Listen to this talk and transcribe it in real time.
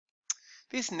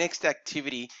This next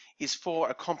activity is for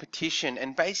a competition,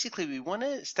 and basically we want to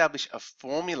establish a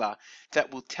formula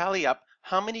that will tally up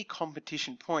how many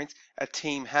competition points a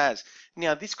team has.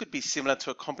 Now, this could be similar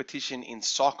to a competition in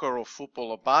soccer or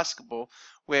football or basketball,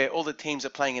 where all the teams are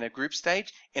playing in a group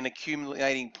stage and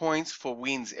accumulating points for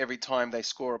wins every time they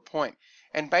score a point.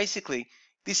 And basically,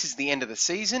 this is the end of the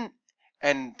season,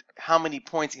 and how many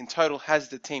points in total has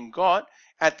the team got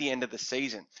at the end of the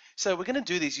season. So we're going to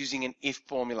do this using an if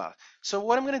formula. So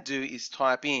what I'm going to do is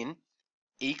type in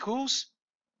equals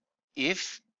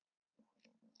if,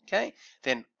 okay,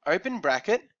 then open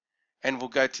bracket, and we'll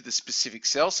go to the specific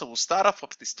cell. So we'll start off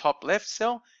with this top left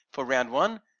cell for round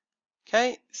 1,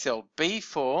 okay, cell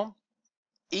B4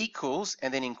 equals,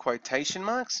 and then in quotation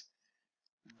marks,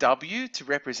 W to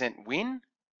represent win.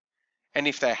 And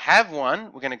if they have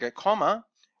won, we're going to go comma,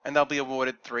 and they'll be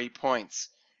awarded 3 points.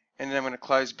 And then I'm going to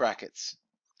close brackets.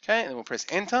 Okay, and then we'll press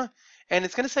enter. And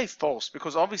it's going to say false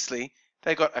because obviously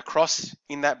they got a cross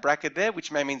in that bracket there,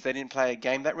 which may mean they didn't play a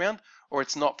game that round, or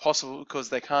it's not possible because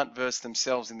they can't verse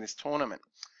themselves in this tournament.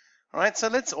 All right, so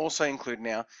let's also include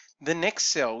now the next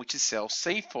cell, which is cell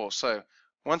C4. So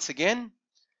once again,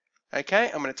 okay,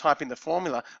 I'm going to type in the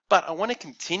formula, but I want to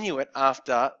continue it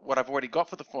after what I've already got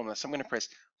for the formula. So I'm going to press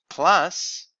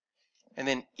plus, and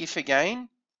then if again,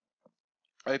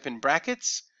 open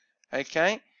brackets,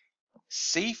 okay,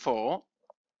 C4,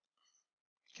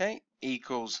 okay,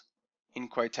 equals in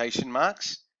quotation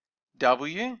marks,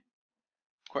 W,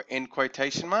 in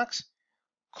quotation marks,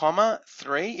 comma,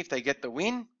 3 if they get the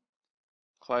win,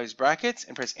 close brackets,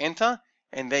 and press enter.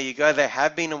 And there you go, they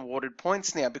have been awarded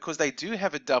points now because they do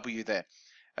have a W there.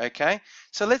 Okay,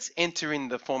 so let's enter in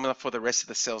the formula for the rest of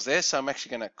the cells there. So I'm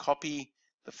actually going to copy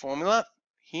the formula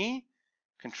here,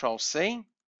 Control C, and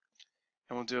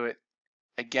we'll do it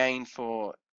again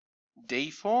for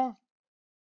D4,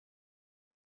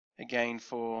 again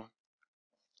for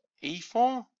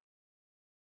E4,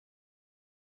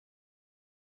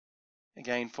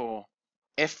 again for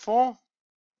F4,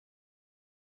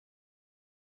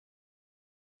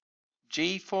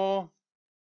 G4,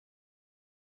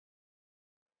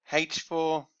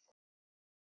 H4,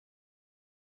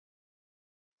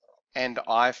 and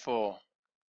I4.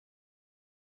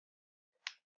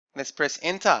 Let's press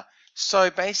enter. So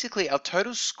basically our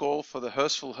total score for the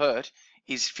Hurstville Hurt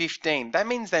is 15. That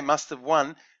means they must have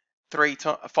won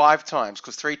 5 times,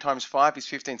 because 3 times 5 is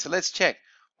 15. So let's check.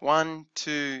 1,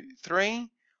 2, 3,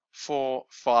 4,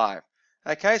 5.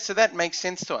 Okay, so that makes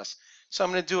sense to us. So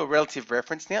I'm going to do a relative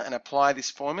reference now and apply this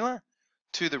formula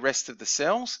to the rest of the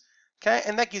cells. Okay,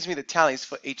 and that gives me the tallies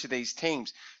for each of these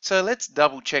teams. So let's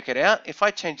double check it out. If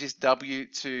I change this W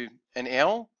to an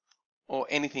L or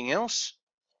anything else,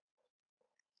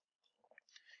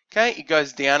 okay, it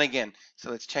goes down again.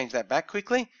 So let's change that back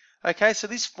quickly. Okay, so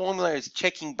this formula is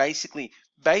checking basically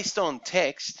based on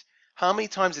text how many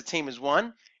times the team has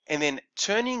won, and then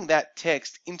turning that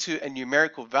text into a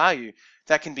numerical value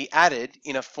that can be added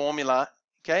in a formula,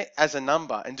 okay, as a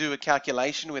number, and do a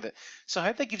calculation with it. So I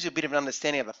hope that gives you a bit of an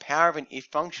understanding of the power of an if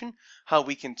function, how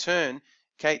we can turn,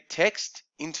 okay, text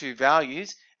into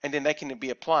values, and then they can be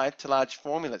applied to large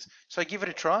formulas. So give it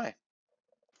a try.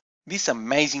 This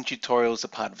amazing tutorial is a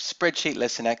part of Spreadsheet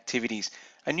Lesson Activities,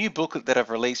 a new booklet that I've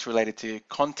released related to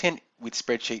content with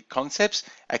spreadsheet concepts,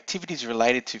 activities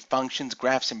related to functions,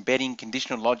 graphs, embedding,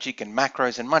 conditional logic, and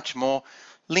macros, and much more,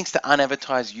 links to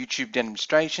unadvertised YouTube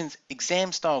demonstrations,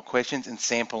 exam-style questions, and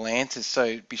sample answers.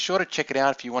 So be sure to check it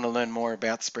out if you want to learn more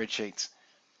about spreadsheets.